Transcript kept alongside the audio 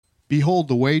Behold,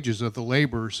 the wages of the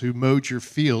laborers who mowed your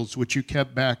fields, which you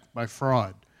kept back by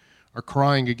fraud, are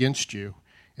crying against you,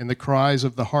 and the cries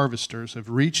of the harvesters have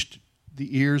reached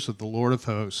the ears of the Lord of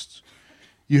hosts.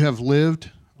 You have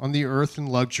lived on the earth in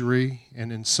luxury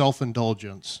and in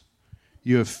self-indulgence.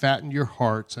 You have fattened your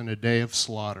hearts in a day of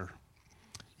slaughter.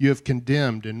 You have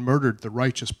condemned and murdered the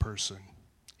righteous person.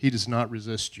 He does not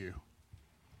resist you.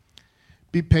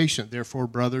 Be patient, therefore,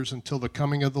 brothers, until the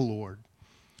coming of the Lord.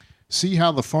 See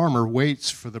how the farmer waits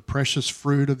for the precious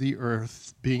fruit of the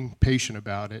earth, being patient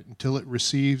about it until it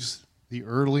receives the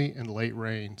early and late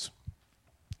rains.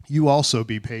 You also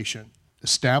be patient.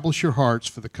 Establish your hearts,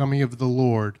 for the coming of the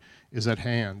Lord is at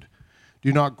hand.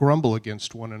 Do not grumble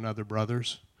against one another,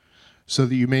 brothers, so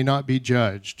that you may not be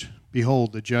judged.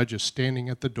 Behold, the judge is standing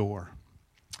at the door.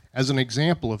 As an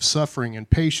example of suffering and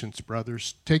patience,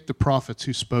 brothers, take the prophets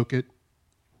who spoke it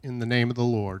in the name of the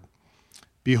Lord.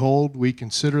 Behold, we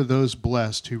consider those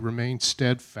blessed who remain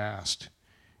steadfast.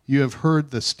 You have heard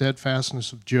the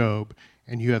steadfastness of Job,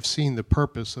 and you have seen the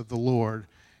purpose of the Lord,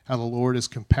 how the Lord is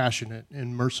compassionate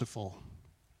and merciful.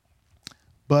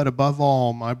 But above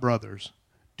all, my brothers,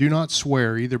 do not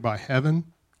swear either by heaven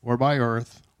or by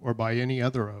earth or by any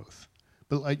other oath,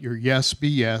 but let your yes be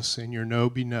yes and your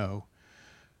no be no,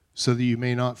 so that you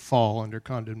may not fall under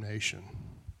condemnation.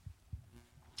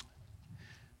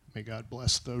 May God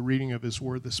bless the reading of his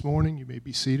word this morning. You may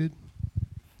be seated.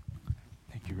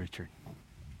 Thank you, Richard.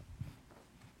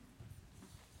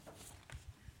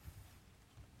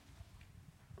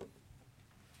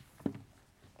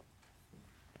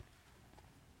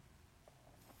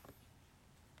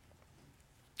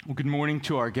 Well, good morning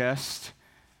to our guests.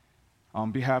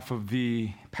 On behalf of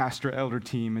the pastor elder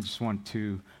team, I just want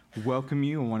to welcome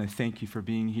you. I want to thank you for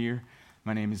being here.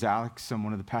 My name is Alex. I'm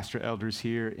one of the pastor elders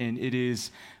here, and it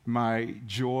is my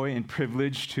joy and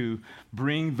privilege to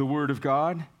bring the Word of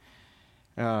God.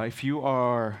 If you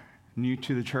are new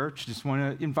to the church, just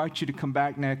want to invite you to come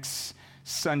back next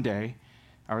Sunday.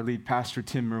 Our lead pastor,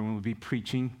 Tim Merwin, will be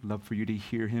preaching. Love for you to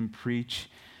hear him preach.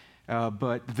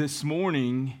 But this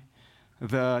morning,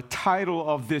 the title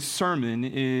of this sermon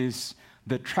is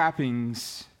The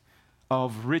Trappings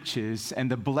of Riches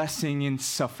and the Blessing in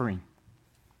Suffering.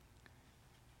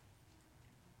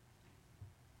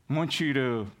 I want you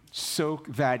to soak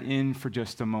that in for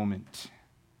just a moment.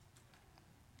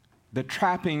 The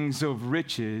trappings of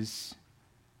riches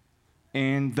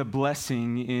and the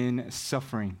blessing in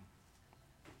suffering.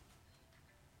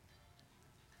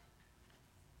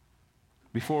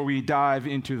 Before we dive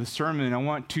into the sermon, I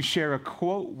want to share a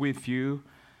quote with you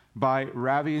by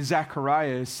Ravi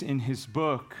Zacharias in his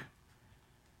book,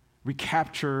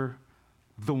 Recapture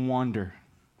the Wonder.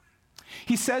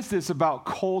 He says this about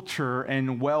culture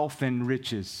and wealth and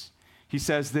riches. He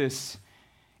says this,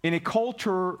 in a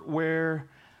culture where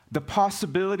the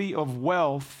possibility of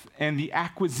wealth and the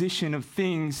acquisition of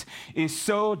things is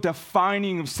so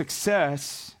defining of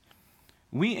success,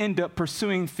 we end up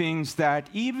pursuing things that,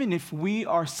 even if we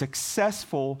are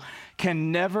successful, can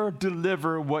never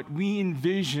deliver what we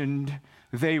envisioned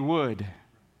they would.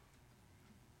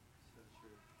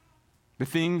 The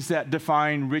things that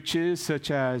define riches, such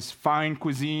as fine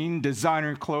cuisine,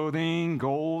 designer clothing,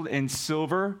 gold, and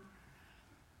silver,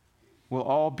 will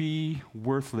all be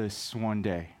worthless one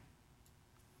day.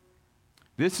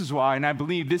 This is why, and I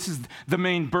believe this is the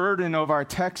main burden of our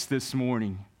text this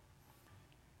morning.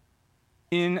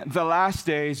 In the last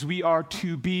days, we are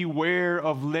to beware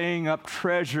of laying up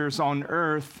treasures on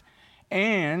earth,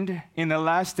 and in the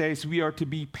last days, we are to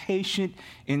be patient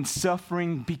in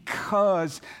suffering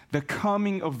because the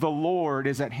coming of the Lord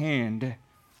is at hand.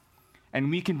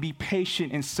 And we can be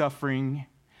patient in suffering,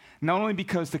 not only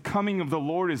because the coming of the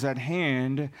Lord is at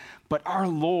hand, but our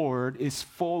Lord is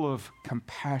full of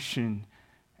compassion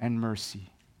and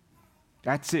mercy.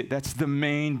 That's it. That's the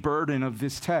main burden of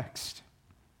this text.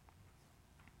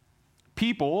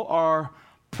 People are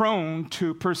prone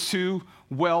to pursue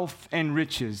wealth and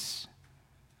riches,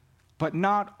 but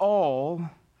not all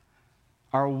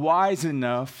are wise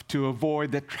enough to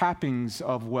avoid the trappings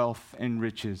of wealth and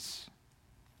riches.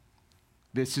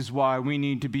 This is why we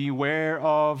need to be aware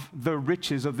of the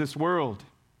riches of this world.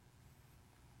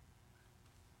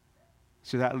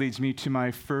 So that leads me to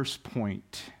my first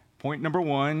point. Point number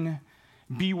one,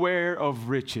 beware of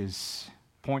riches.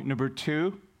 Point number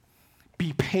two,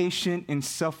 be patient in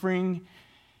suffering.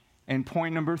 And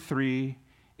point number three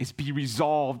is be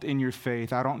resolved in your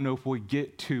faith. I don't know if we'll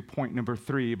get to point number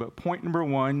three, but point number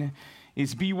one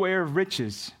is beware of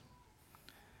riches.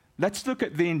 Let's look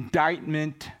at the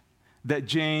indictment that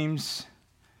James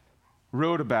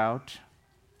wrote about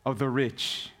of the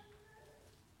rich.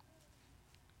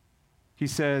 he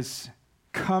says,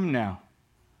 "Come now,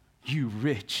 you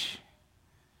rich.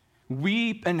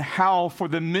 Weep and howl for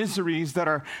the miseries that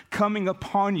are coming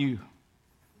upon you.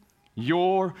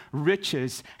 Your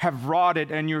riches have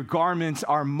rotted, and your garments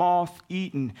are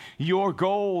moth-eaten. Your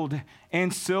gold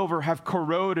and silver have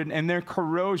corroded, and their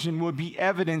corrosion will be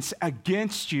evidence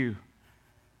against you,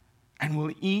 and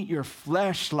will eat your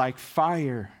flesh like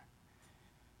fire.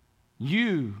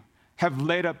 You have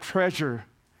laid up treasure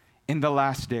in the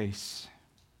last days."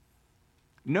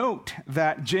 Note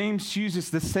that James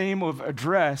uses the same of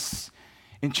address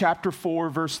in chapter 4,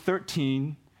 verse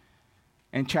 13,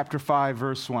 and chapter 5,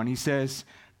 verse 1. He says,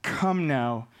 "Come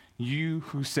now, you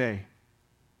who say."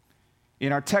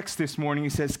 In our text this morning,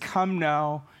 he says, "Come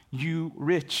now, you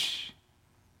rich."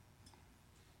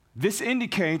 This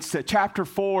indicates that chapter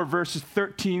 4, verses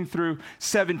 13 through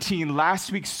 17,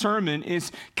 last week's sermon,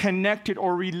 is connected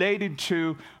or related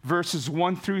to verses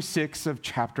 1 through 6 of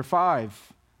chapter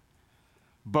 5.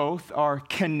 Both are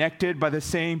connected by the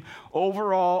same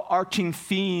overall arching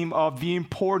theme of the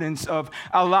importance of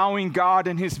allowing God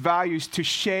and his values to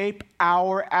shape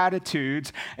our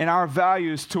attitudes and our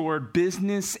values toward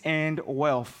business and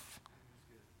wealth.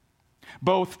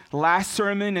 Both last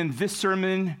sermon and this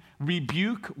sermon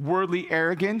rebuke worldly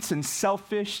arrogance and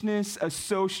selfishness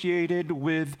associated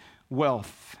with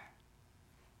wealth.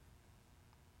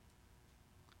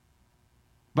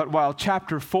 But while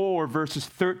chapter 4, verses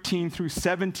 13 through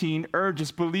 17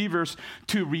 urges believers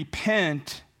to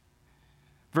repent,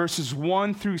 verses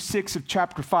 1 through 6 of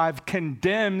chapter 5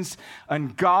 condemns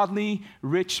ungodly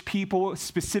rich people,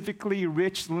 specifically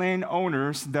rich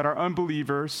landowners that are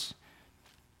unbelievers.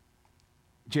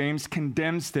 James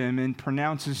condemns them and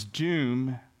pronounces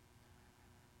doom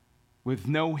with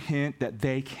no hint that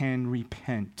they can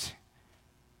repent.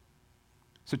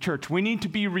 So, church, we need to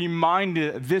be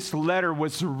reminded this letter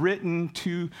was written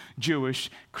to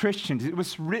Jewish Christians. It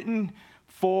was written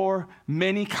for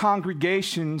many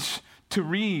congregations to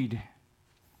read.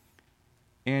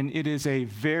 And it is a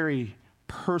very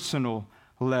personal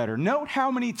letter. Note how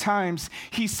many times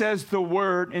he says the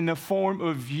word in the form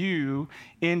of you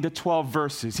in the 12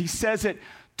 verses. He says it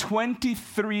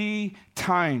 23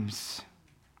 times.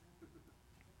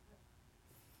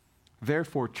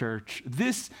 Therefore, church,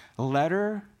 this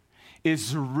letter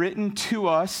is written to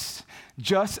us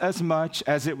just as much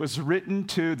as it was written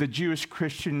to the Jewish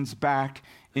Christians back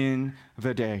in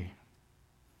the day.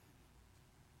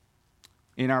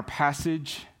 In our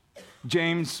passage,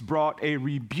 James brought a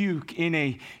rebuke in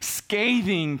a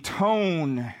scathing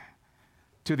tone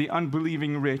to the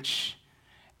unbelieving rich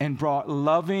and brought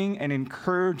loving and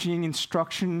encouraging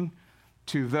instruction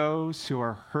to those who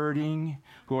are hurting,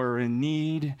 who are in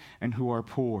need, and who are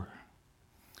poor.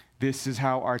 This is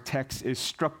how our text is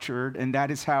structured, and that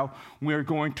is how we're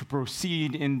going to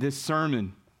proceed in this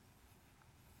sermon.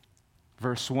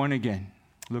 Verse 1 again.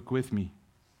 Look with me.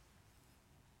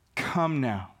 "Come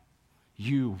now,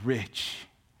 you rich.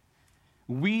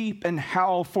 Weep and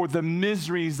howl for the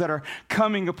miseries that are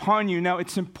coming upon you." Now,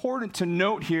 it's important to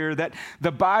note here that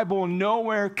the Bible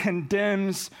nowhere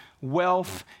condemns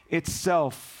wealth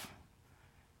itself.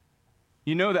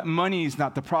 You know that money is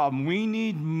not the problem. We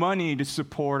need money to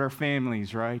support our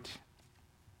families, right?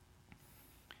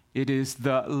 It is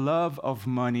the love of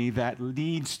money that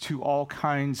leads to all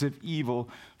kinds of evil.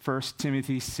 1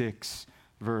 Timothy 6,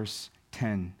 verse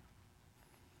 10.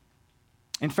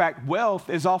 In fact, wealth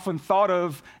is often thought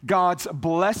of God's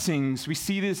blessings. We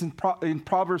see this in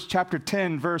Proverbs chapter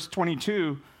 10, verse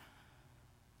 22,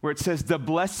 where it says, "The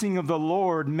blessing of the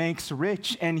Lord makes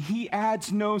rich, and he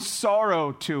adds no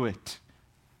sorrow to it."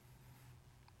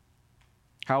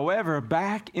 However,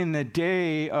 back in the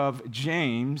day of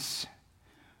James,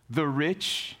 the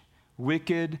rich,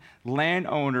 wicked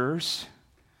landowners,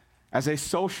 as a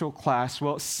social class,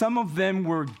 well, some of them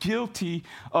were guilty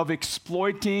of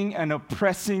exploiting and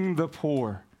oppressing the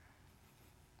poor.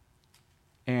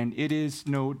 And it is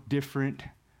no different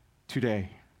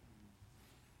today.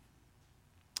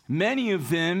 Many of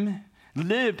them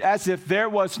lived as if there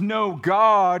was no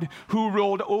God who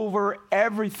ruled over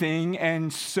everything,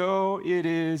 and so it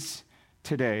is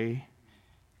today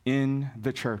in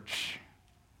the church.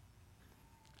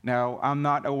 Now, I'm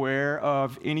not aware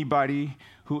of anybody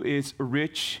who is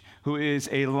rich, who is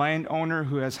a landowner,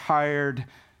 who has hired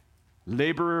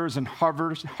laborers and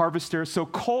harvesters. So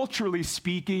culturally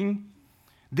speaking,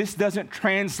 this doesn't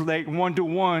translate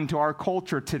one-to-one to our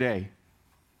culture today.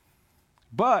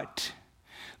 But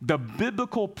the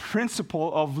biblical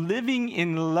principle of living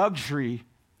in luxury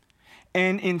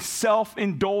and in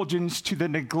self-indulgence to the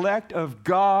neglect of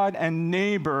God and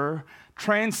neighbor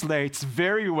translates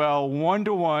very well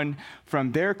one-to-one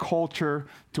from their culture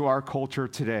to our culture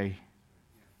today.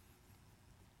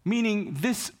 Meaning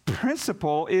this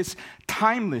principle is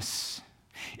timeless.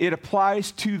 It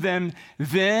applies to them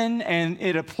then, and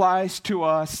it applies to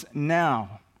us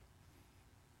now.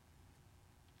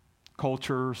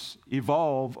 Cultures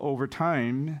evolve over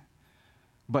time,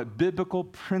 but biblical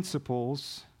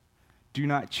principles do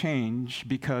not change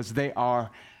because they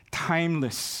are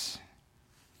timeless.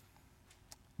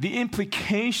 The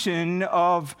implication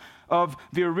of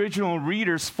the original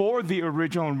readers, for the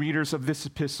original readers of this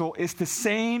epistle, is the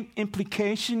same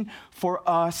implication for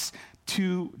us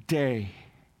today.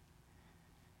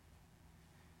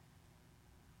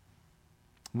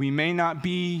 We may not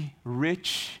be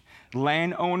rich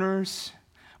landowners,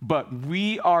 but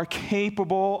we are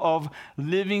capable of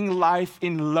living life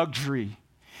in luxury,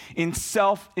 in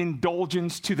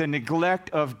self-indulgence to the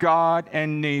neglect of God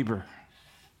and neighbor.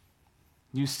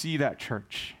 You see that,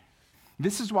 church?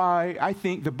 This is why I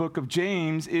think the book of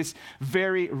James is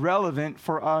very relevant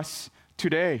for us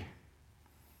today.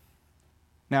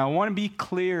 Now, I want to be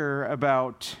clear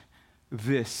about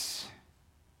this.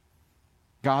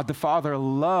 God the Father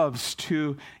loves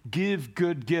to give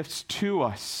good gifts to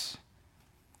us,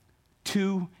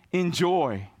 to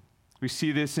enjoy. We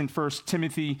see this in 1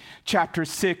 Timothy chapter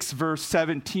 6, verse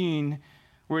 17,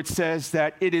 where it says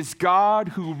that it is God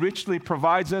who richly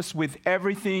provides us with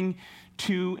everything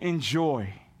to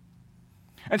enjoy.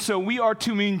 And so we are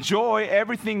to enjoy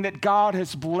everything that God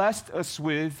has blessed us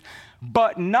with,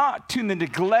 but not to the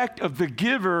neglect of the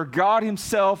giver, God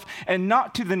himself, and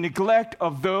not to the neglect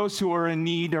of those who are in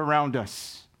need around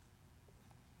us.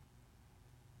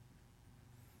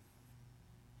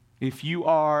 If you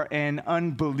are an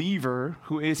unbeliever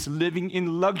who is living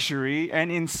in luxury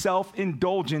and in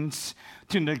self-indulgence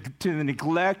to the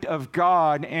neglect of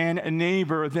God and a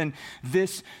neighbor, then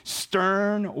this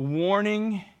stern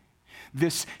warning,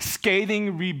 this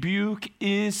scathing rebuke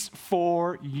is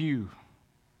for you.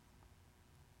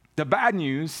 The bad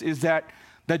news is that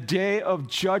the day of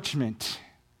judgment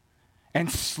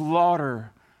and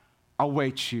slaughter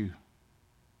awaits you.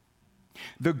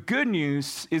 The good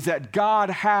news is that God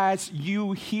has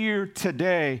you here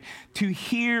today to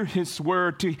hear his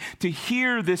word, to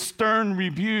hear this stern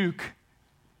rebuke,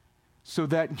 so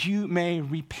that you may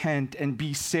repent and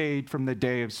be saved from the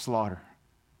day of slaughter.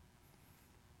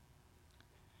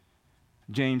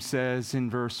 James says in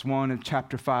verse 1 of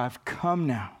chapter 5, "Come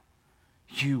now,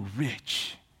 you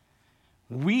rich,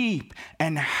 weep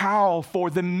and howl for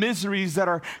the miseries that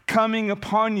are coming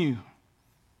upon you."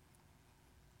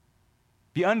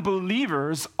 The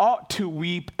unbelievers ought to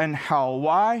weep and howl.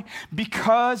 Why?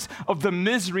 Because of the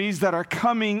miseries that are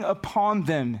coming upon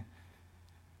them.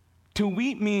 To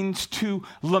weep means to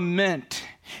lament.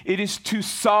 It is to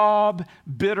sob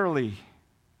bitterly.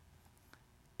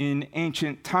 In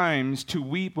ancient times, to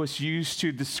weep was used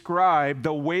to describe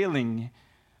the wailing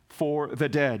for the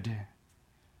dead.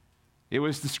 It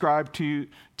was described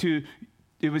it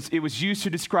was used to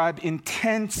describe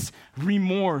intense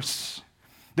remorse.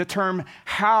 The term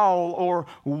howl or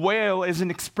wail is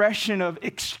an expression of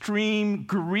extreme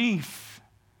grief.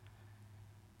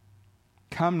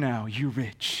 Come now, you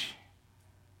rich.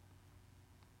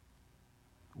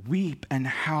 Weep and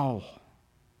howl.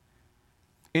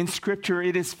 In Scripture,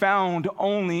 it is found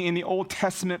only in the Old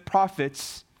Testament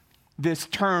prophets, this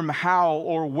term howl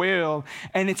or wail,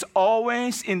 and it's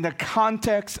always in the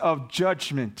context of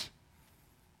judgment.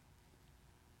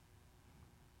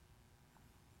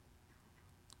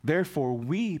 Therefore,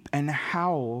 weep and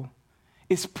howl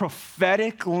is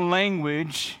prophetic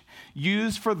language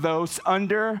used for those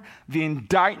under the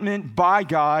indictment by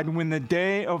God when the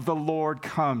day of the Lord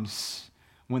comes,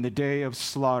 when the day of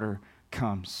slaughter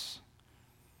comes.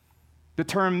 The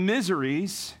term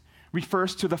miseries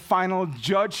refers to the final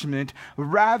judgment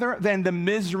rather than the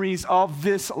miseries of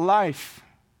this life.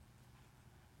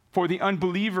 For the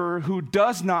unbeliever who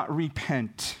does not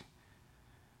repent,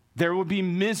 there will be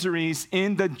miseries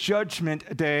in the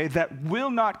judgment day that will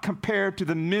not compare to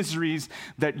the miseries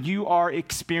that you are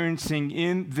experiencing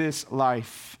in this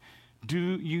life. Do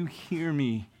you hear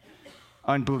me,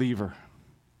 unbeliever?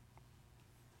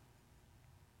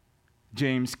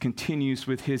 James continues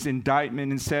with his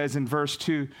indictment and says in verse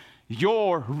 2,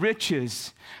 "Your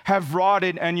riches have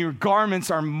rotted and your garments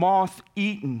are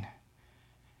moth-eaten.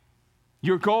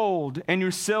 Your gold and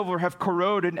your silver have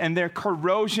corroded, and their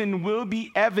corrosion will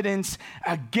be evidence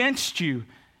against you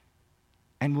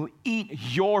and will eat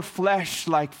your flesh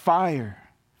like fire.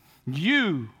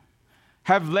 You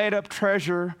have laid up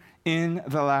treasure in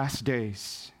the last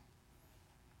days."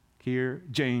 Here,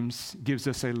 James gives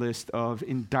us a list of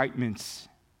indictments.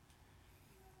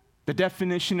 The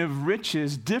definition of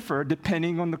riches differ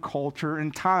depending on the culture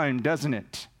and time, doesn't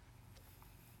it?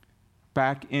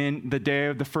 Back in the day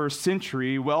of the first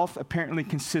century, wealth apparently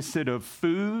consisted of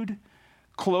food,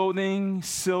 clothing,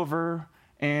 silver,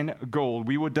 and gold.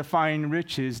 We would define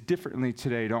riches differently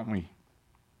today, don't we?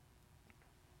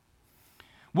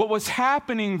 What was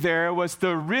happening there was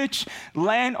the rich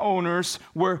landowners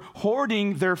were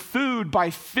hoarding their food by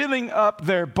filling up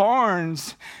their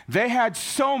barns. They had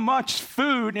so much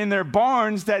food in their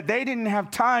barns that they didn't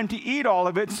have time to eat all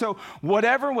of it, so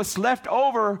whatever was left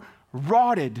over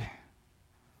rotted.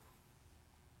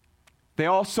 They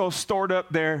also stored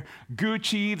up their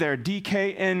Gucci, their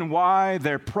DKNY,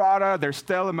 their Prada, their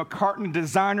Stella McCartney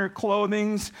designer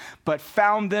clothings, but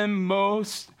found them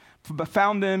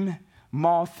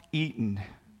moth-eaten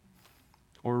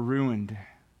or ruined.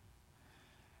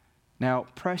 Now,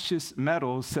 precious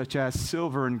metals such as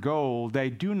silver and gold, they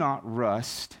do not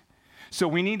rust. So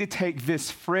we need to take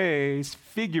this phrase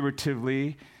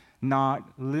figuratively, not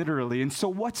literally. And so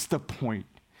what's the point?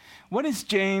 What is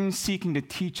James seeking to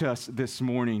teach us this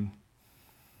morning?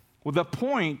 Well, the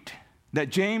point that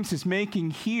James is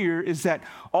making here is that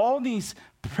all these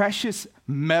precious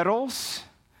metals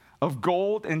of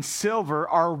gold and silver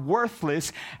are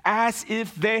worthless as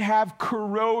if they have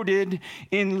corroded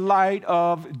in light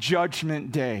of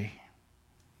Judgment Day.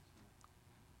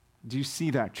 Do you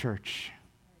see that, church?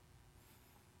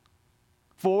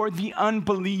 For the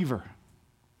unbeliever,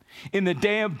 in the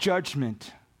day of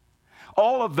judgment,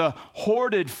 all of the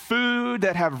hoarded food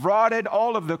that have rotted,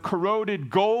 all of the corroded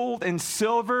gold and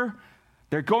silver,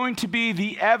 they're going to be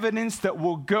the evidence that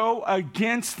will go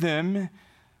against them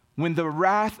when the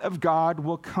wrath of God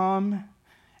will come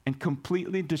and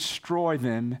completely destroy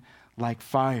them like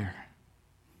fire.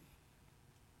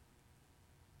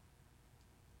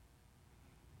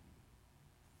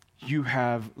 You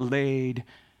have laid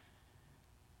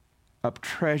up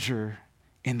treasure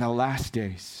in the last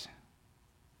days.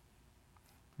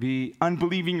 The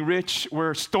unbelieving rich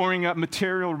were storing up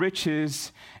material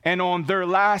riches, and on their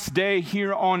last day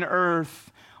here on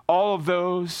earth, all of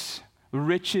those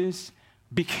riches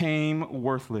became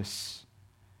worthless.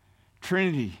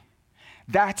 Trinity,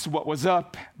 that's what was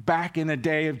up back in the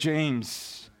day of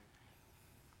James.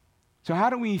 So how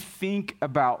do we think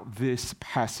about this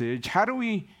passage? How do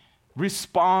we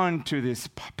respond to this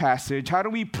passage? How do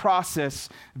we process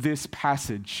this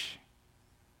passage?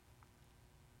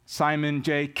 Simon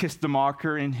J.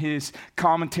 Kistemacher, in his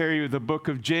commentary of the book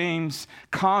of James,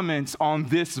 comments on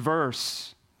this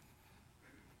verse.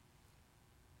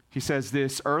 He says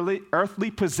this: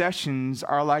 earthly possessions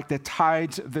are like the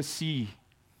tides of the sea.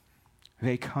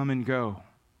 They come and go.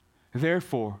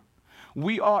 Therefore,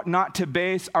 we ought not to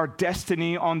base our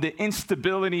destiny on the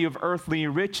instability of earthly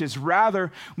riches.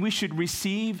 Rather, we should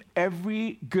receive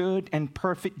every good and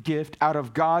perfect gift out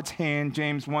of God's hand,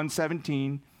 James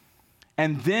 1:17,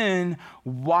 and then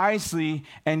wisely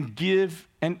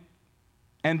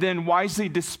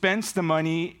dispense the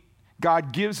money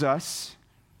God gives us.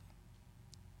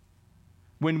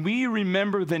 When we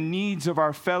remember the needs of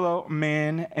our fellow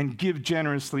man and give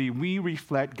generously, we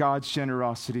reflect God's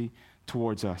generosity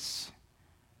towards us.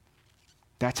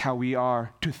 That's how we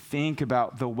are to think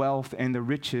about the wealth and the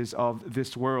riches of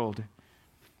this world.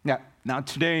 Now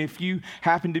today, if you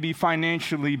happen to be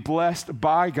financially blessed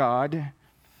by God,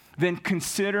 then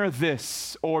consider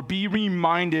this, or be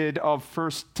reminded of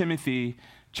 1 Timothy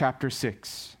chapter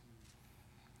 6.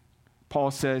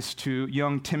 Paul says to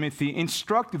young Timothy,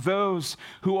 instruct those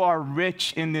who are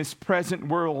rich in this present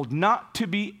world not to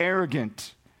be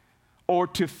arrogant or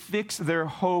to fix their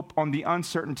hope on the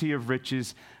uncertainty of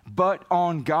riches, but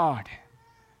on God,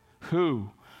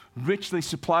 who richly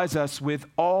supplies us with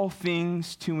all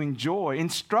things to enjoy.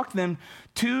 Instruct them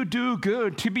to do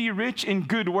good, to be rich in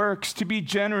good works, to be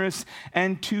generous,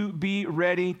 and to be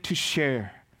ready to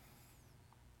share.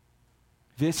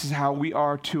 This is how we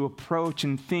are to approach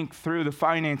and think through the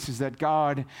finances that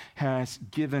God has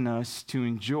given us to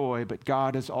enjoy, but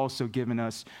God has also given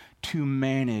us to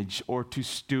manage or to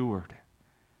steward.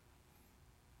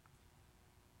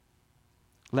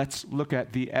 Let's look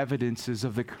at the evidences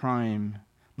of the crime.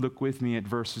 Look with me at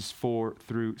verses 4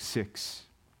 through 6.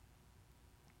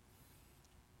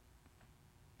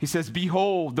 He says,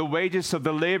 behold, the wages of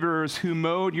the laborers who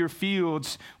mowed your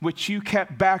fields, which you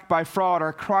kept back by fraud,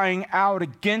 are crying out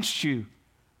against you.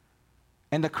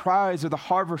 And the cries of the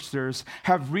harvesters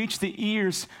have reached the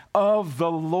ears of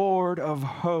the Lord of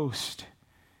hosts.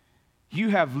 You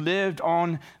have lived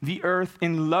on the earth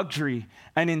in luxury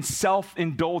and in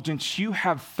self-indulgence. You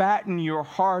have fattened your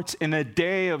hearts in a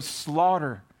day of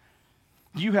slaughter.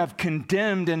 You have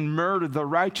condemned and murdered the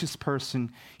righteous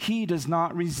person. He does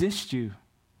not resist you.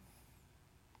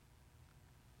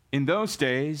 In those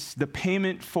days, the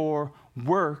payment for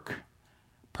work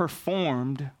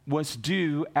performed was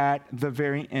due at the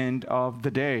very end of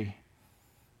the day.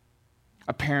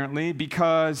 Apparently,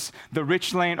 because the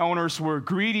rich landowners were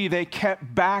greedy, they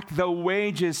kept back the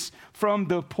wages from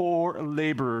the poor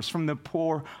laborers, from the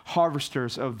poor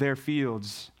harvesters of their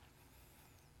fields.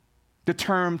 The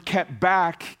term kept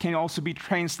back can also be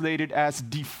translated as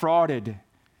defrauded.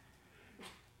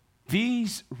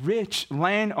 These rich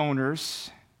landowners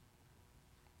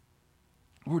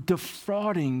were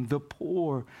defrauding the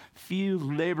poor field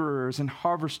laborers and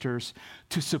harvesters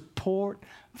to support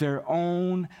their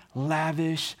own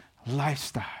lavish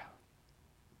lifestyle.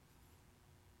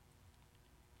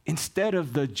 Instead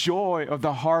of the joy of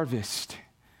the harvest,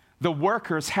 the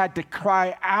workers had to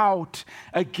cry out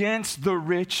against the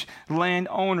rich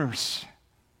landowners.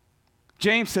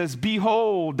 James says,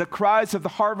 "Behold, the cries of the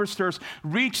harvesters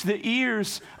reach the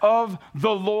ears of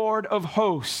the Lord of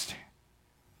hosts."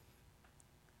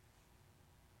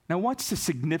 Now, what's the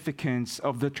significance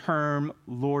of the term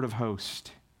Lord of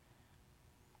hosts?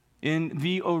 In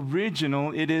the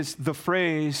original, it is the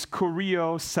phrase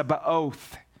Kurios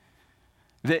Sabaoth.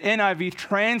 The NIV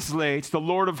translates the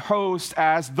Lord of hosts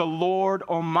as the Lord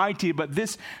Almighty, but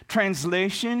this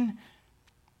translation,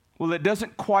 well, it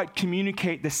doesn't quite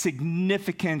communicate the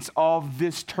significance of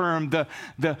this term,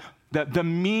 the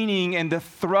meaning and the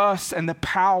thrust and the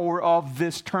power of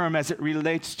this term as it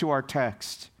relates to our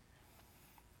text.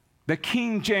 The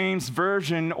King James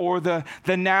Version or the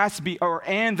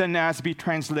NASB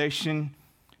translation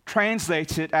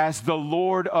translates it as the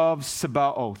Lord of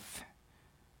Sabaoth.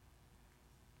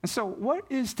 And so what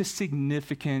is the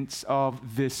significance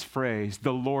of this phrase,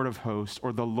 the Lord of hosts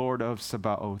or the Lord of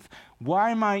Sabaoth?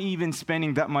 Why am I even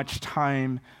spending that much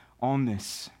time on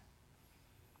this?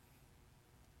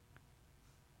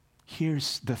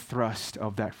 Here's the thrust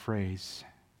of that phrase.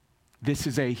 This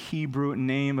is a Hebrew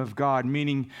name of God,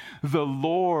 meaning the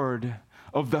Lord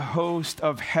of the host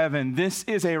of heaven. This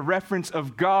is a reference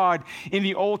of God in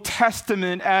the Old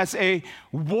Testament as a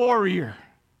warrior.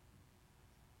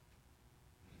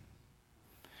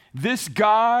 This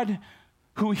God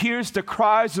who hears the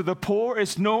cries of the poor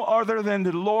is no other than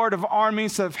the Lord of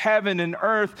armies of heaven and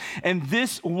earth. And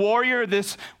this warrior,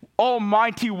 this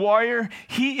almighty warrior,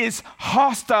 he is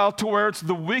hostile towards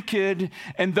the wicked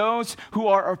and those who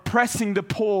are oppressing the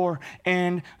poor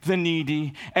and the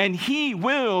needy. And he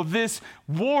will, this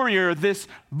warrior, this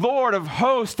Lord of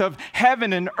hosts of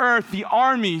heaven and earth, the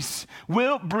armies,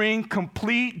 will bring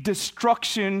complete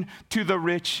destruction to the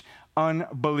rich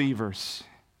unbelievers.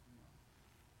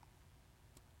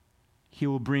 He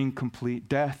will bring complete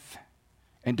death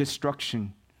and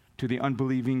destruction to the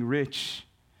unbelieving rich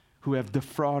who have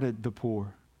defrauded the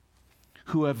poor,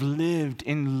 who have lived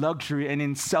in luxury and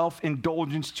in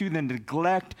self-indulgence to the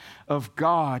neglect of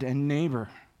God and neighbor.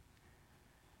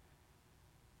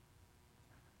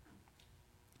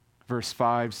 Verse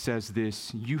 5 says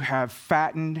this, "You have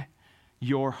fattened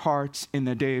your hearts in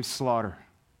the day of slaughter."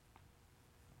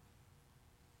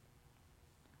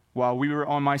 While we were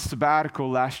on my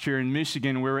sabbatical last year in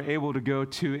Michigan, we were able to go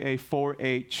to a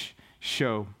 4-H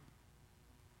show.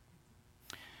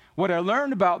 What I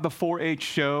learned about the 4-H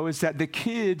show is that the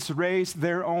kids raised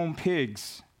their own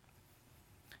pigs.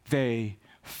 They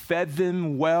fed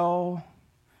them well.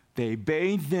 They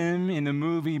bathed them. In the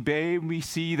movie Babe, we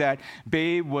see that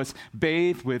Babe was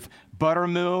bathed with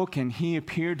buttermilk, and he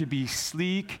appeared to be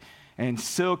sleek and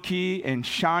silky and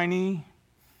shiny.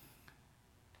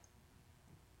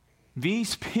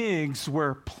 These pigs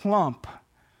were plump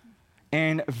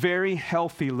and very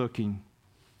healthy looking.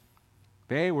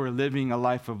 They were living a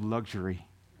life of luxury.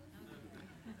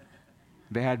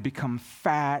 They had become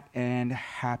fat and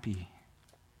happy.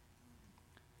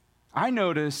 I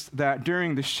noticed that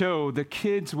during the show, the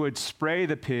kids would spray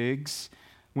the pigs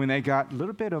when they got a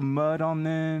little bit of mud on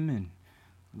them and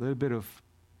a little bit of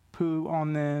poo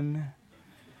on them.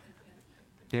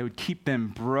 They would keep them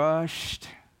brushed.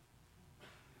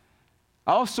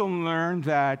 I also learned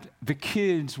that the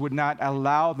kids would not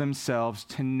allow themselves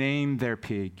to name their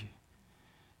pig,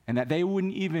 and that they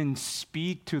wouldn't even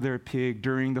speak to their pig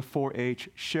during the 4-H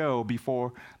show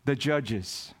before the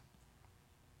judges.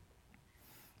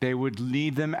 They would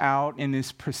lead them out in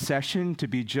this procession to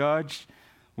be judged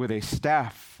with a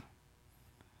staff.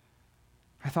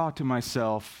 I thought to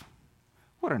myself,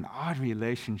 what an odd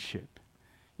relationship.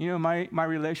 my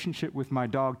relationship with my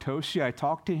dog, Toshi, I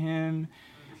talk to him.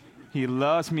 He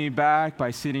loves me back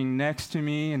by sitting next to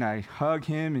me, and I hug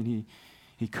him, and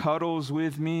he cuddles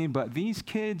with me. But these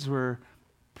kids were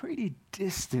pretty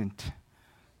distant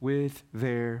with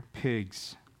their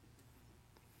pigs.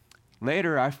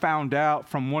 Later, I found out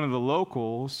from one of the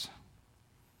locals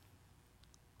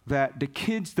that the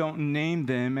kids don't name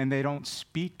them and they don't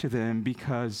speak to them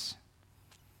because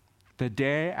the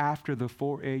day after the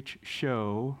 4-H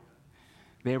show,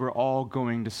 they were all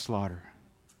going to slaughter.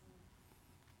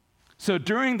 So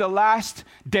during the last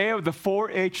day of the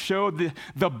 4-H show,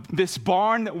 this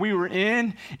barn that we were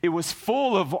in, it was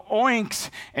full of oinks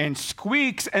and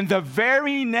squeaks. And the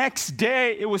very next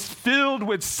day, it was filled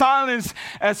with silence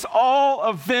as all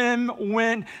of them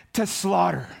went to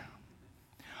slaughter.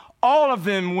 All of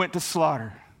them went to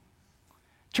slaughter.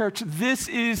 Church, this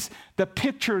is the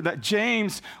picture that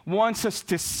James wants us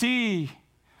to see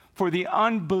for the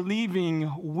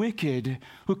unbelieving wicked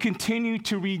who continue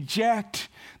to reject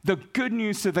the good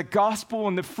news of the gospel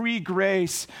and the free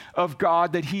grace of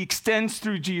God that he extends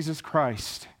through Jesus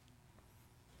Christ.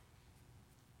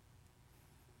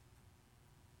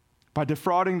 By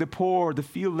defrauding the poor, the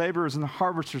field laborers, and the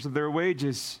harvesters of their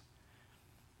wages,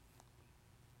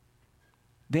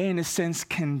 they, in a sense,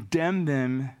 condemn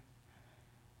them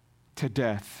to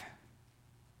death.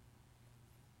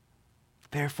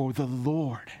 Therefore, the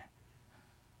Lord,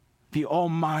 the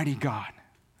Almighty God,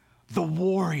 the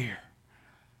warrior,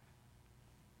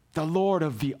 the Lord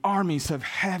of the armies of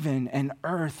heaven and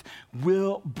earth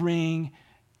will bring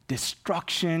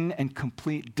destruction and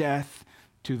complete death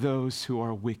to those who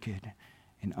are wicked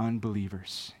and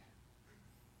unbelievers.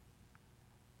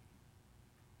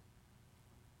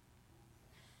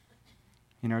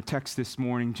 In our text this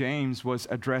morning, James was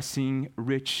addressing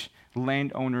rich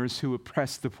landowners who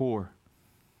oppress the poor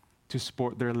to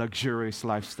support their luxurious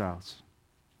lifestyles.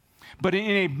 But in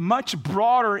a much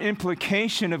broader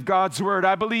implication of God's word,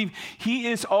 I believe he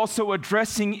is also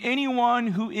addressing anyone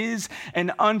who is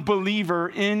an unbeliever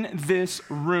in this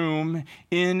room,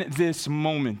 in this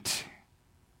moment.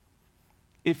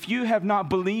 If you have not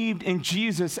believed in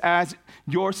Jesus as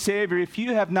your Savior, if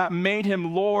you have not made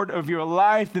him Lord of your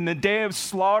life, then the day of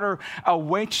slaughter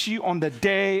awaits you on the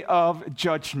day of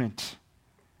judgment.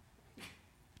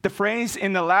 The phrase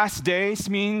 "in the last days"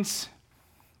 means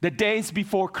the days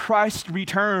before Christ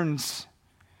returns.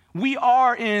 We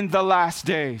are in the last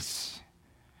days.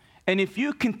 And if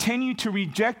you continue to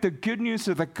reject the good news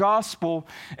of the gospel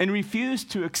and refuse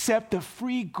to accept the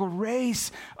free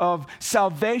grace of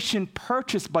salvation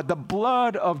purchased by the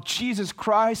blood of Jesus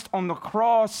Christ on the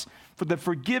cross for the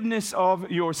forgiveness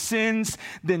of your sins,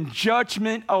 then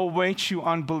judgment awaits you,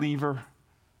 unbeliever.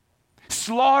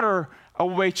 Slaughter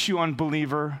awaits you,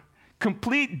 unbeliever.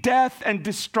 Complete death and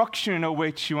destruction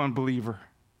awaits you, unbeliever.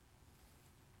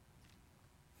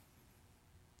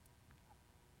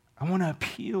 I want to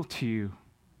appeal to you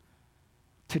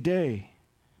today.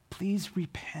 Please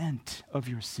repent of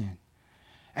your sin.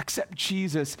 Accept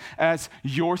Jesus as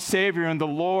your Savior and the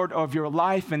Lord of your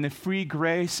life, and the free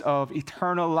grace of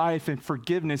eternal life and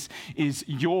forgiveness is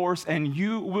yours, and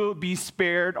you will be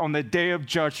spared on the day of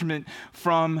judgment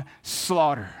from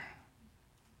slaughter.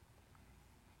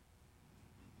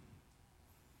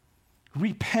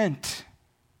 Repent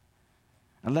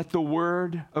and let the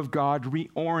word of God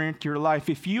reorient your life.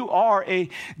 If you are a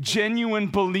genuine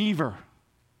believer,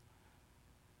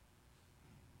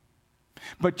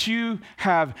 but you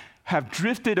have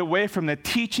drifted away from the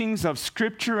teachings of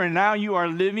Scripture, and now you are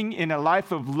living in a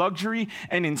life of luxury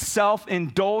and in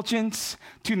self-indulgence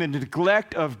to the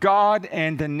neglect of God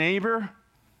and the neighbor,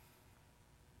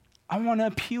 I want to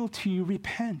appeal to you,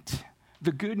 repent.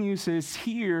 The good news is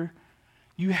here,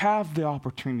 you have the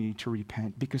opportunity to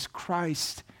repent because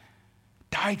Christ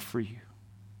died for you.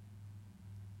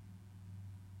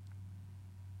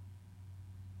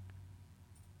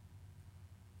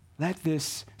 Let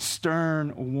this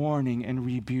stern warning and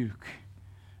rebuke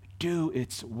do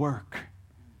its work.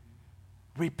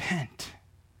 Repent.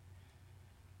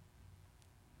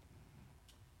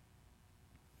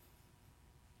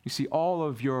 You see, all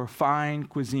of your fine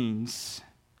cuisines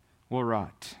will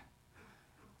rot.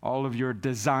 All of your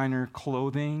designer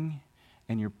clothing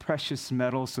and your precious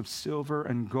metals of silver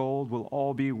and gold will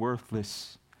all be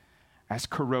worthless as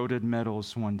corroded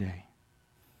metals one day.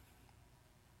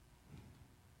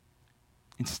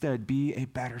 Instead, be a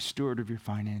better steward of your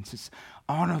finances.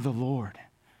 Honor the Lord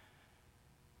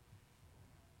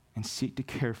and seek to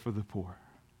care for the poor.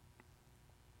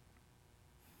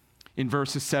 In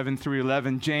verses 7 through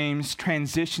 11, James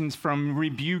transitions from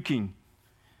rebuking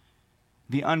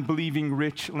the unbelieving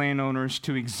rich landowners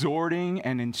to exhorting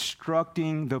and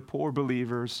instructing the poor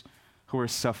believers who are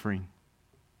suffering.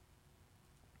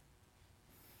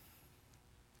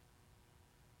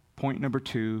 Point number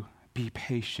 2, be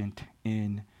patient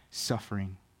in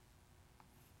suffering.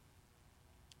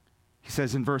 He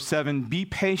says in verse 7, be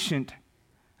patient,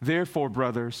 therefore,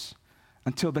 brothers,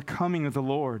 until the coming of the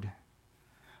Lord.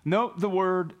 Note the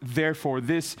word therefore.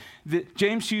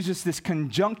 James uses this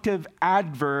conjunctive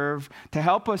adverb to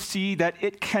help us see that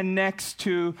it connects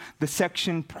to the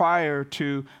section prior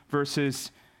to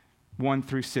verses 1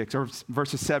 through 6, or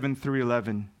verses 7 through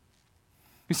 11.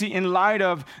 You see, in light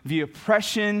of the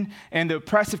oppression and the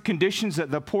oppressive conditions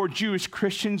that the poor Jewish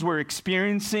Christians were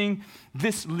experiencing,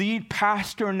 this lead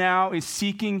pastor now is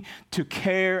seeking to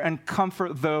care and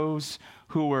comfort those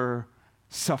who were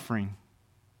suffering.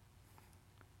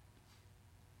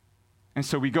 And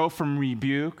so we go from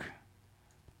rebuke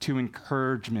to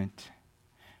encouragement.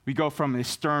 We go from a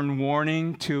stern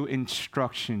warning to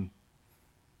instruction.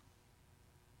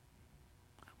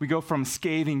 We go from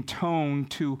scathing tone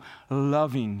to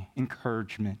loving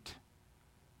encouragement.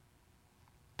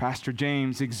 Pastor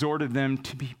James exhorted them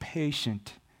to be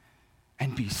patient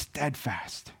and be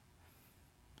steadfast,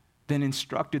 then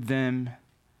instructed them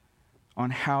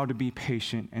on how to be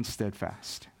patient and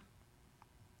steadfast.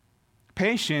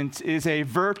 Patience is a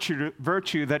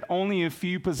virtue that only a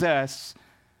few possess,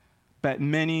 but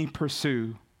many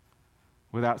pursue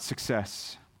without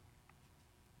success.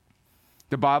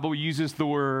 The Bible uses the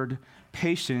word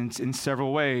patience in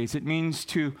several ways. It means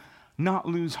to not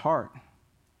lose heart.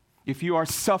 If you are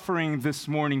suffering this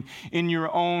morning in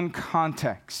your own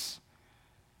context,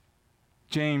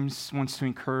 James wants to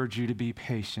encourage you to be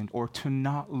patient or to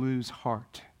not lose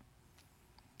heart.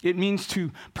 It means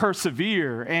to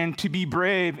persevere and to be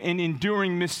brave in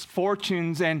enduring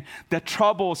misfortunes and the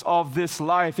troubles of this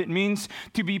life. It means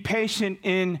to be patient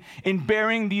in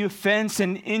bearing the offense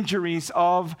and injuries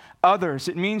of others.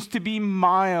 It means to be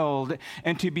mild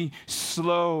and to be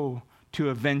slow to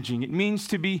avenging. It means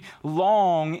to be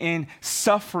long in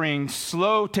suffering,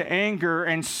 slow to anger,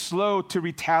 and slow to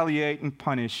retaliate and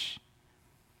punish.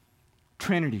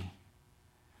 Trinity,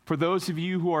 for those of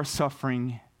you who are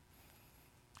suffering,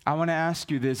 I want to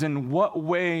ask you this: in what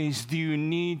ways do you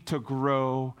need to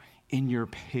grow in your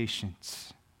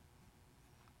patience?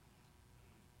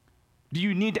 Do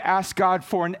you need to ask God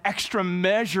for an extra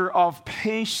measure of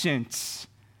patience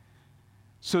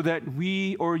so that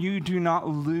we or you do not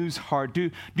lose heart?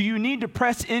 Do you need to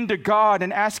press into God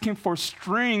and ask Him for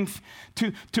strength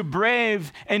to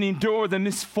brave and endure the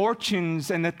misfortunes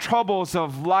and the troubles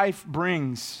of life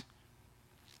brings?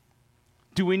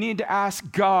 Do we need to ask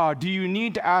God? Do you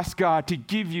need to ask God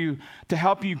to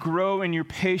help you grow in your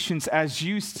patience as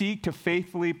you seek to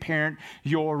faithfully parent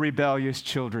your rebellious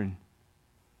children?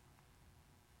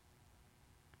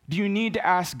 Do you need to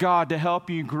ask God to help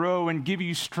you grow and give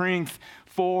you strength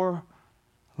for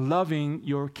loving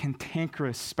your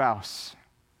cantankerous spouse?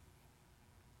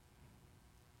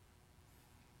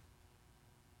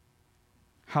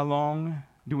 How long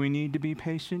do we need to be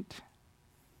patient?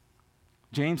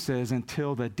 James says,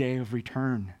 until the day of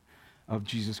return of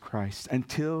Jesus Christ,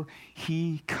 until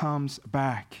He comes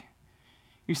back.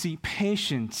 You see,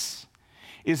 patience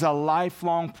is a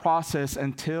lifelong process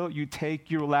until you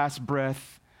take your last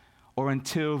breath or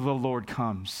until the Lord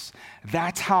comes.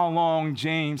 That's how long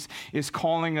James is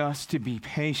calling us to be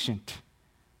patient.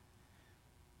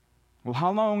 Well,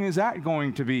 how long is that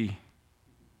going to be?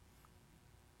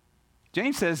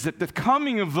 James says that the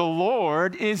coming of the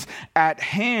Lord is at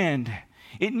hand.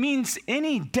 It means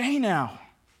any day now.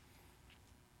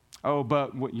 Oh,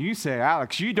 but what you say,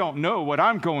 Alex, you don't know what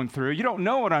I'm going through. You don't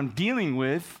know what I'm dealing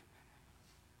with.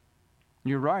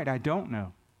 You're right, I don't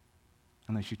know,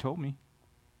 unless you told me.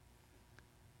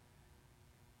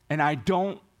 And I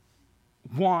don't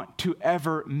want to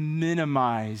ever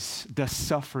minimize the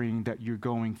suffering that you're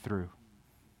going through.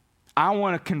 I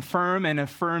want to confirm and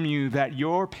affirm you that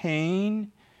your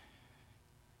pain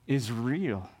is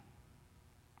real.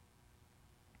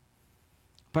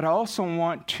 But I also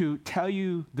want to tell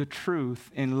you the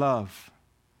truth in love.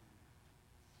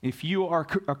 If you are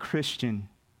a Christian,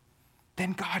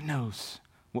 then God knows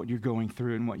what you're going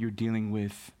through and what you're dealing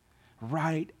with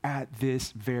right at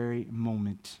this very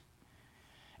moment.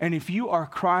 And if you are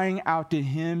crying out to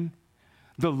Him,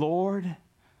 the Lord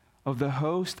of the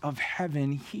host of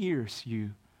heaven hears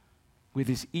you with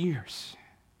His ears.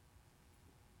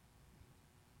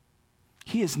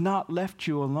 He has not left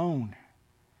you alone.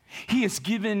 He has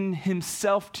given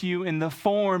himself to you in the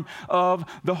form of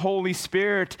the Holy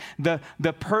Spirit, the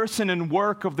person and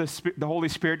work of the Holy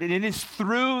Spirit. And it is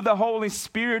through the Holy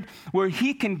Spirit where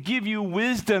he can give you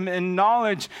wisdom and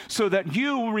knowledge so that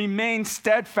you will remain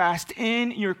steadfast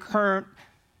in your current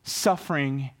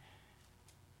suffering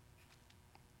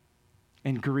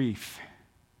and grief.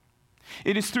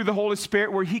 It is through the Holy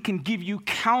Spirit where he can give you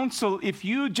counsel if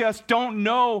you just don't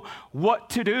know what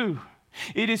to do.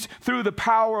 It is through the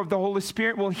power of the Holy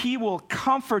Spirit where he will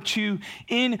comfort you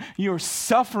in your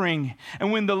suffering.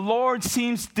 And when the Lord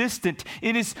seems distant,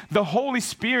 it is the Holy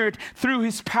Spirit through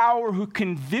his power who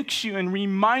convicts you and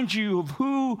reminds you of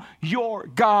who your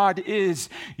God is.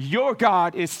 Your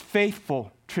God is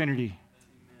faithful, Trinity.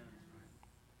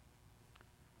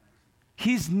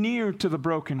 He's near to the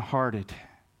brokenhearted.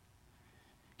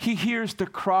 He hears the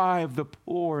cry of the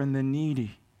poor and the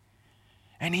needy.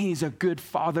 And he's a good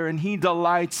father, and he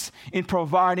delights in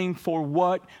providing for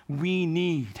what we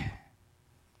need.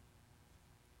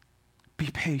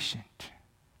 Be patient,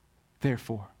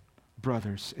 therefore,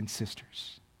 brothers and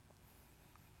sisters.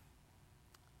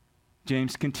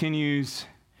 James continues,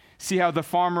 see how the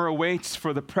farmer awaits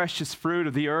for the precious fruit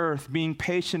of the earth, being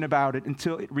patient about it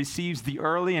until it receives the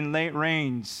early and late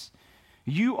rains.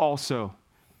 You also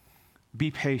be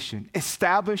patient.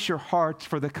 Establish your hearts,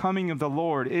 for the coming of the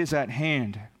Lord is at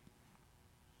hand.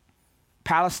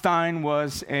 Palestine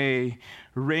was a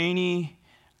rainy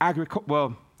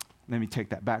let me take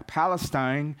that back.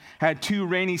 Palestine had 2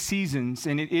 rainy seasons,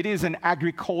 and it is an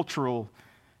agricultural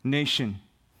nation.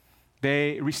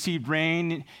 They received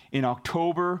rain in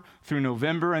October through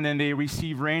November, and then they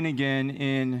received rain again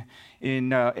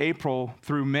in April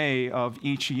through May of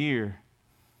each year.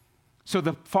 So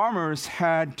the farmers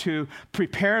had to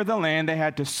prepare the land, they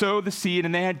had to sow the seed,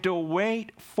 and they had to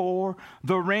wait for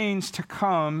the rains to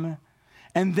come,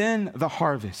 and then the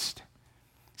harvest.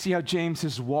 See how James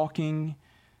is walking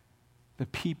the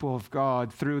people of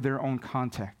God through their own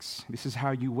context. This is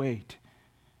how you wait.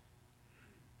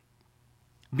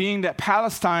 Being that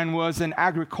Palestine was an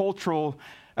agricultural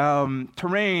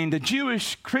terrain, the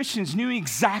Jewish Christians knew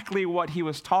exactly what he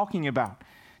was talking about.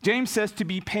 James says to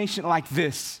be patient like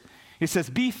this. He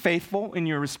says, be faithful in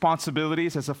your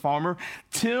responsibilities as a farmer,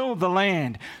 till the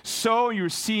land, sow your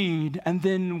seed, and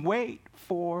then wait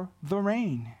for the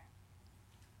rain.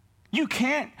 You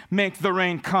can't make the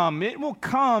rain come. It will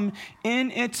come in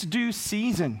its due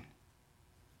season.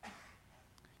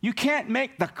 You can't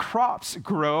make the crops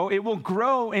grow. It will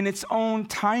grow in its own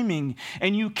timing.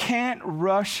 And you can't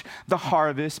rush the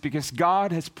harvest because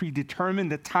God has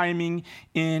predetermined the timing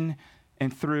in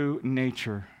and through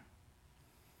nature.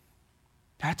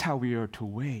 That's how we are to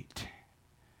wait.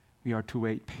 We are to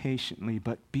wait patiently,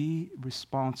 but be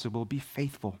responsible, be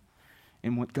faithful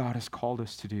in what God has called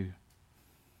us to do.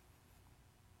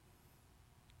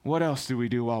 What else do we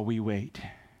do while we wait?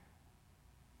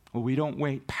 Well, we don't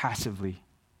wait passively,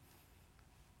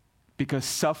 because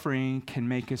suffering can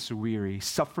make us weary.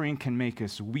 Suffering can make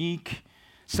us weak.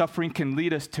 Suffering can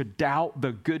lead us to doubt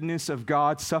the goodness of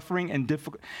God. Suffering and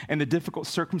the difficult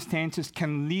circumstances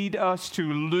can lead us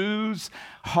to lose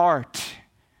heart.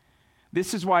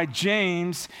 This is why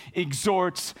James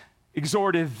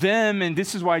exhorted them, and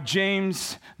this is why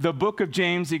James, the book of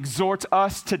James, exhorts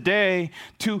us today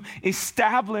to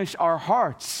establish our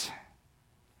hearts.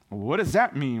 What does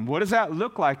that mean? What does that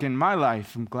look like in my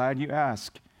life? I'm glad you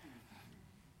asked.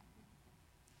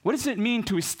 What does it mean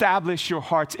to establish your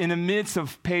hearts in the midst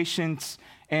of patience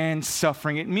and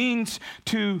suffering? It means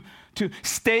to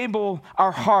stable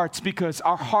our hearts, because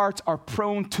our hearts are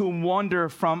prone to wander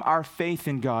from our faith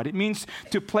in God. It means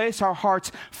to place our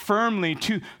hearts firmly,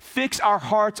 to fix our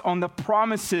hearts on the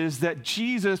promises that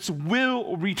Jesus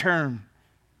will return.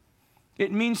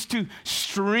 It means to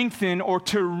strengthen or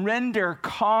to render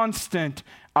constant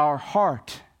our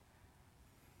heart.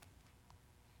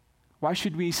 Why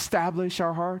should we establish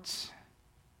our hearts?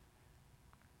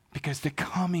 Because the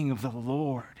coming of the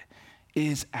Lord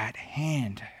is at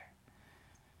hand.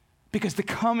 Because the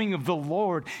coming of the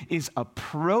Lord is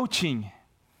approaching.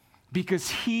 Because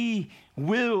he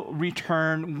will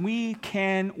return, we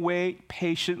can wait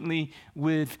patiently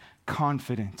with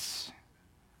confidence.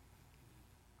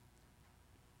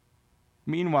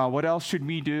 Meanwhile, what else should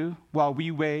we do while we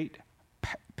wait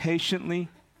patiently?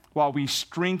 While we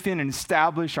strengthen and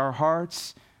establish our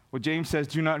hearts? Well, James says,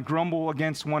 do not grumble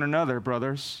against one another,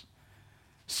 brothers,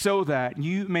 so that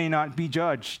you may not be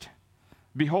judged.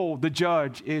 Behold, the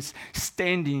judge is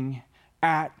standing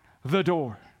at the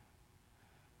door.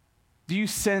 Do you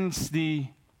sense the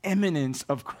imminence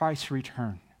of Christ's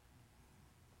return?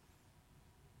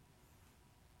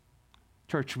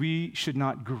 Church, we should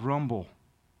not grumble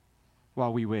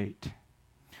while we wait.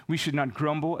 We should not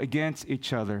grumble against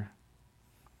each other.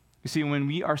 You see, when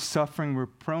we are suffering, we're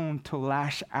prone to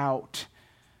lash out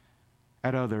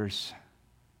at others,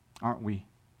 aren't we?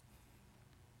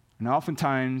 And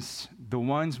oftentimes, the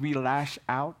ones we lash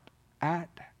out at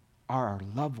are our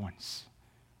loved ones.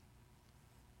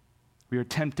 We are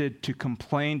tempted to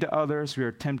complain to others. We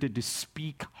are tempted to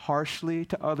speak harshly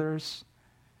to others.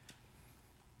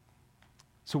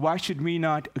 So why should we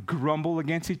not grumble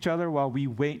against each other while we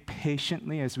wait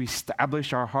patiently as we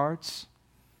establish our hearts?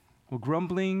 Well,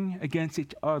 grumbling against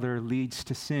each other leads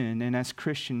to sin. And as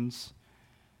Christians,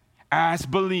 as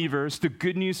believers, the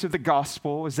good news of the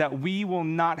gospel is that we will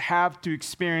not have to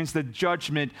experience the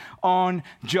judgment on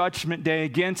Judgment Day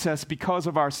against us because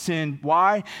of our sin.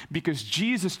 Why? Because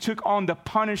Jesus took on the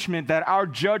punishment that our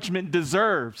judgment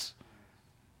deserves.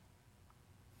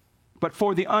 But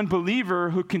for the unbeliever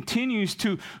who continues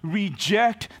to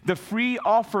reject the free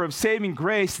offer of saving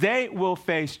grace, they will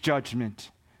face judgment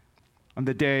on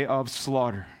the day of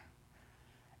slaughter.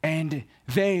 And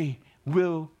they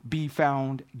will be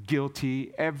found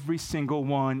guilty. Every single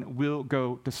one will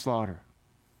go to slaughter.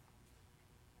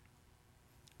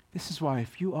 This is why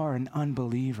if you are an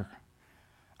unbeliever,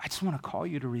 I just want to call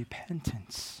you to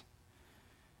repentance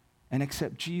and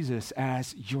accept Jesus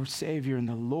as your Savior and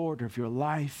the Lord of your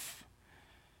life,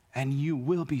 and you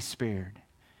will be spared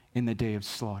in the day of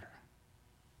slaughter.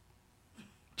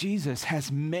 Jesus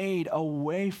has made a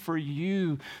way for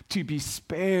you to be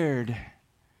spared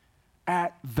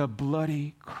at the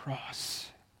bloody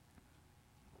cross.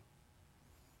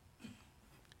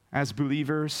 As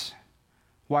believers,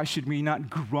 why should we not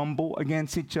grumble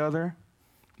against each other?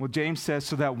 Well, James says,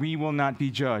 so that we will not be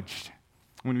judged.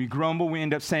 When we grumble, we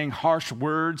end up saying harsh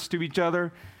words to each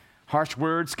other. Harsh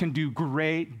words can do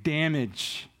great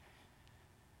damage.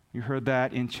 You heard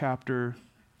that in chapter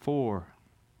 4.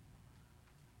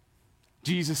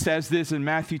 Jesus says this in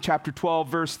Matthew chapter 12,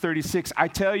 verse 36. I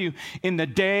tell you, in the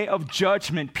day of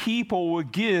judgment, people will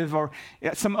give, or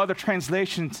some other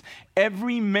translations,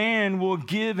 every man will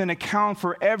give an account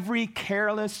for every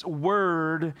careless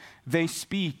word they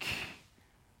speak.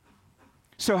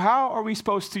 So how are we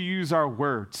supposed to use our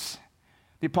words?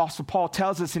 The Apostle Paul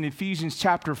tells us in Ephesians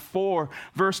chapter 4,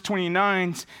 verse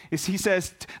 29, he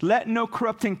says, let no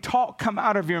corrupting talk come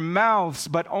out of your mouths,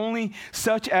 but only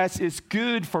such as is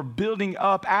good for building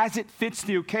up as it fits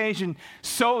the occasion,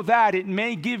 so that it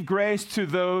may give grace to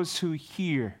those who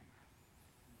hear.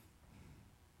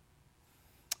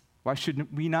 Why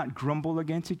should we not grumble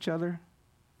against each other?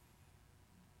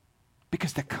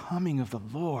 Because the coming of the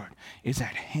Lord is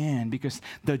at hand, because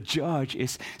the judge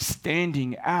is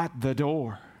standing at the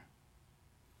door.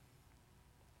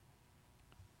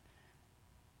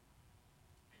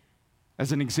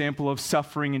 As an example of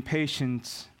suffering and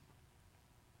patience,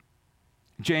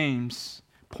 James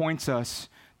points us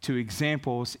to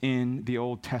examples in the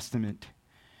Old Testament.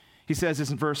 He says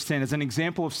this in verse 10, as an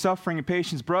example of suffering and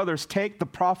patience, brothers, take the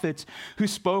prophets who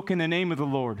spoke in the name of the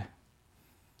Lord.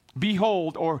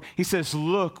 Behold, or he says,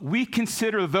 look, we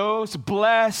consider those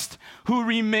blessed who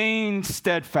remain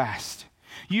steadfast.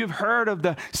 You have heard of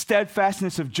the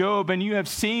steadfastness of Job, and you have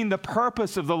seen the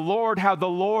purpose of the Lord, how the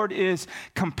Lord is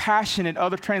compassionate.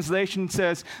 Other translation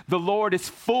says, the Lord is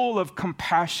full of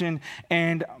compassion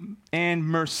and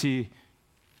mercy.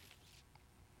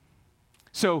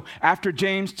 So after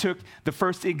James took the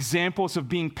first examples of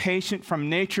being patient from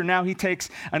nature, now he takes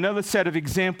another set of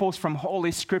examples from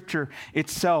Holy Scripture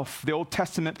itself. The Old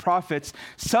Testament prophets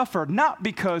suffered not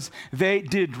because they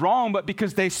did wrong, but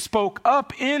because they spoke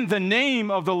up in the name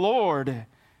of the Lord.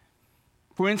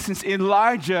 For instance,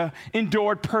 Elijah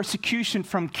endured persecution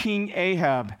from King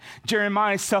Ahab.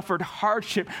 Jeremiah suffered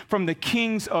hardship from the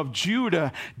kings of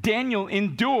Judah. Daniel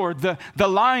endured the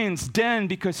lion's den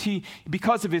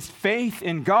because of his faith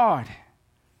in God.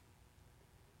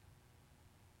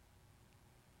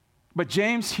 But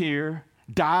James here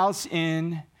dials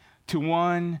in to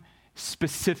one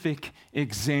specific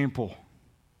example.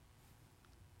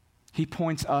 He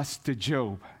points us to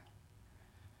Job.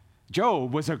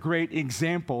 Job was a great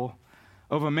example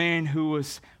of a man who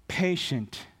was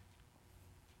patient.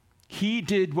 He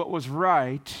did what was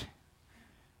right,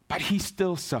 but he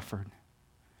still suffered.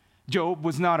 Job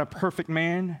was not a perfect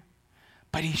man,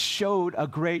 but he showed a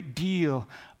great deal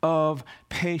of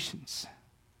patience.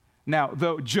 Now,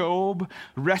 though Job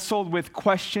wrestled with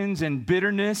questions and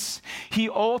bitterness, he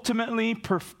ultimately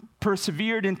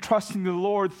persevered in trusting the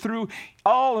Lord through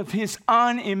all of his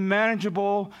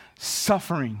unimaginable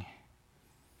suffering.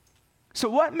 So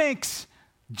what makes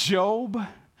Job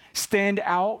stand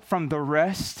out from the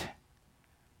rest?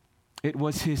 It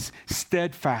was his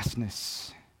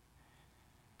steadfastness.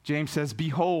 James says,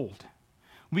 behold,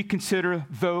 we consider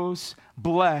those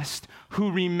blessed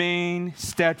who remain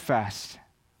steadfast.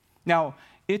 Now,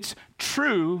 it's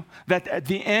true that at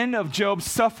the end of Job's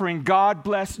suffering, God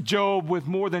blessed Job with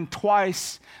more than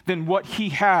twice than what he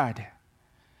had.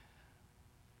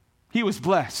 He was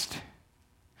blessed.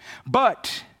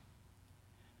 But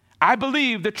I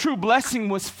believe the true blessing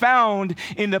was found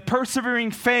in the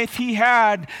persevering faith he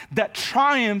had that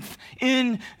triumphed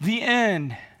in the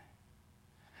end.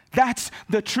 That's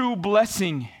the true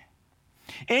blessing.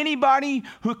 Anybody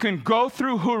who can go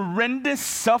through horrendous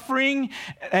suffering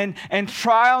and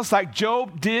trials like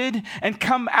Job did and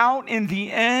come out in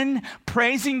the end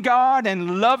praising God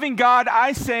and loving God,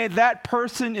 I say that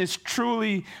person is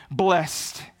truly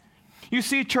blessed. You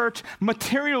see, church,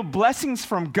 material blessings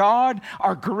from God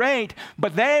are great,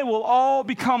 but they will all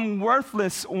become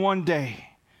worthless one day.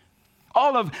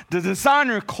 All of the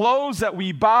designer clothes that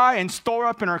we buy and store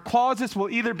up in our closets will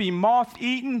either be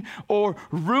moth-eaten or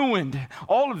ruined.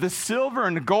 All of the silver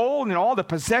and the gold and all the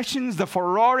possessions, the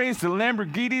Ferraris, the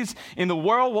Lamborghinis in the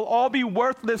world will all be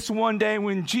worthless one day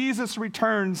when Jesus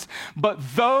returns. But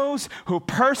those who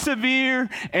persevere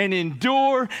and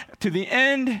endure to the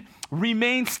end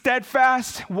remain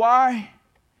steadfast. Why?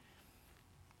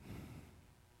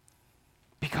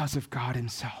 Because of God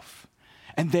himself.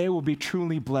 And they will be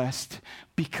truly blessed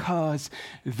because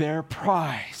their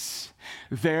prize,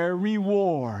 their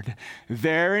reward,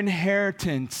 their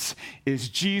inheritance is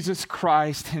Jesus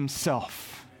Christ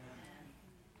himself.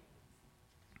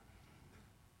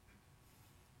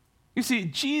 You see,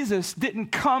 Jesus didn't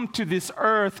come to this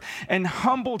earth and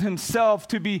humbled himself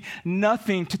to be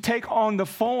nothing, to take on the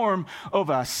form of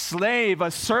a slave,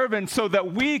 a servant, so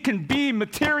that we can be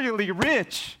materially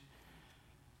rich.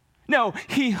 No,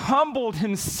 he humbled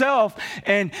himself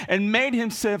and made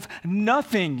himself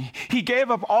nothing. He gave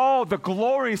up all the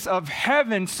glories of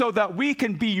heaven so that we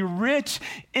can be rich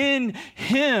in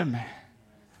him.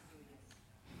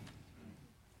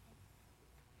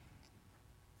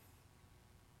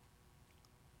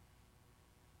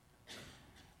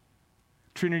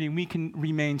 Trinity, we can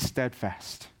remain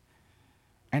steadfast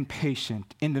and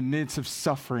patient in the midst of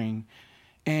suffering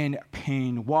and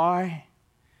pain. Why?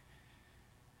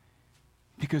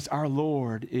 Because our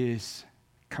Lord is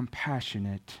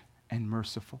compassionate and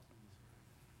merciful.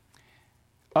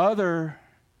 Other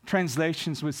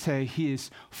translations would say he is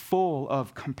full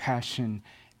of compassion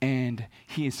and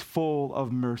he is full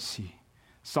of mercy.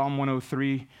 Psalm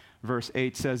 103, verse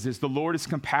 8 says this, the Lord is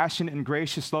compassionate and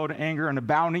gracious, slow to anger, and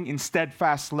abounding in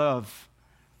steadfast love.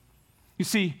 You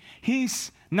see,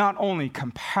 he's not only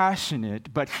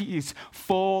compassionate, but he is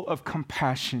full of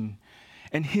compassion.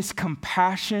 And his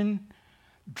compassion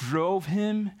drove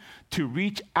him to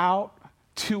reach out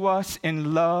to us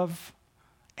in love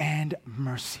and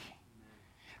mercy.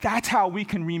 That's how we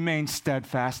can remain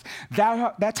steadfast.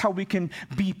 That's how we can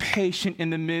be patient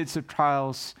in the midst of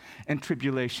trials and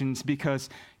tribulations, because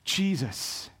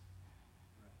Jesus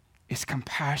is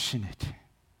compassionate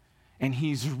and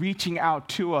he's reaching out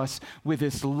to us with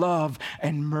his love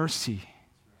and mercy.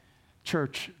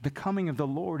 Church, the coming of the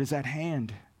Lord is at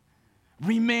hand.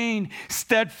 Remain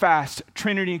steadfast,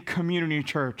 Trinity Community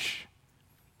Church.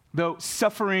 Though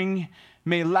suffering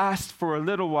may last for a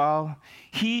little while,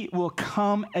 he will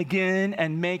come again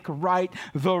and make right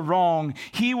the wrong.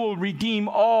 He will redeem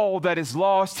all that is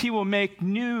lost. He will make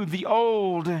new the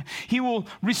old. He will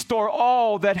restore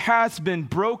all that has been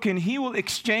broken. He will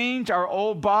exchange our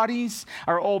old bodies,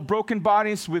 our old broken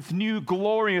bodies, with new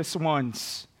glorious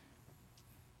ones.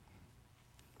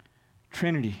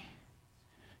 Trinity,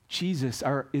 Jesus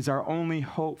is our only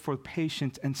hope for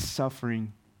patience and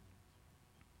suffering.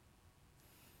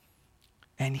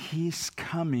 And his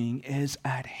coming is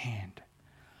at hand.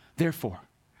 Therefore,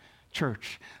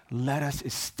 church, let us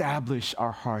establish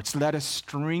our hearts. Let us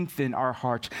strengthen our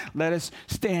hearts. Let us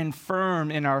stand firm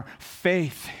in our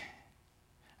faith.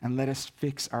 And let us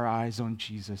fix our eyes on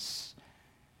Jesus.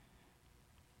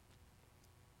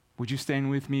 Would you stand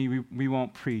with me? We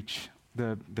won't preach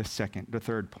the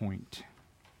third point.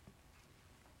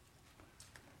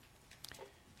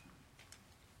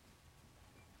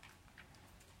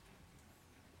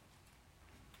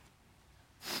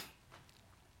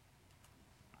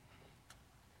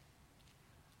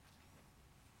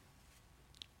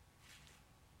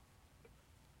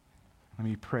 Let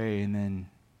me pray and then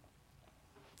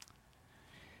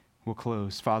we'll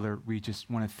close. Father, we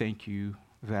just want to thank you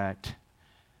that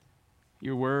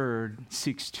your word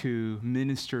seeks to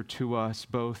minister to us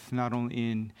both not only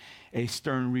in a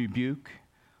stern rebuke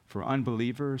for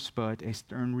unbelievers, but a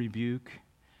stern rebuke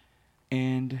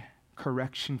and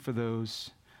correction for those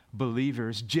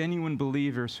believers, genuine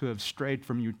believers who have strayed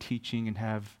from your teaching and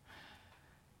have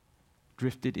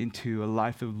drifted into a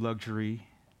life of luxury,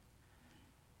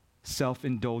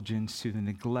 self-indulgence, to the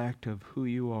neglect of who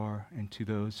you are and to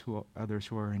others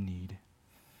who are in need.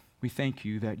 We thank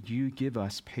you that you give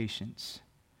us patience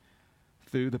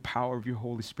through the power of your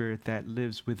Holy Spirit that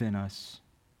lives within us.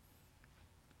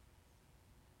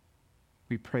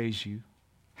 We praise you.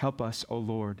 Help us, O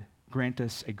Lord. Grant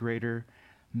us a greater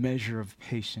measure of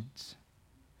patience.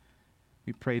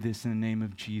 We pray this in the name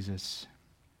of Jesus.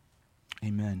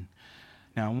 Amen.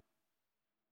 Now,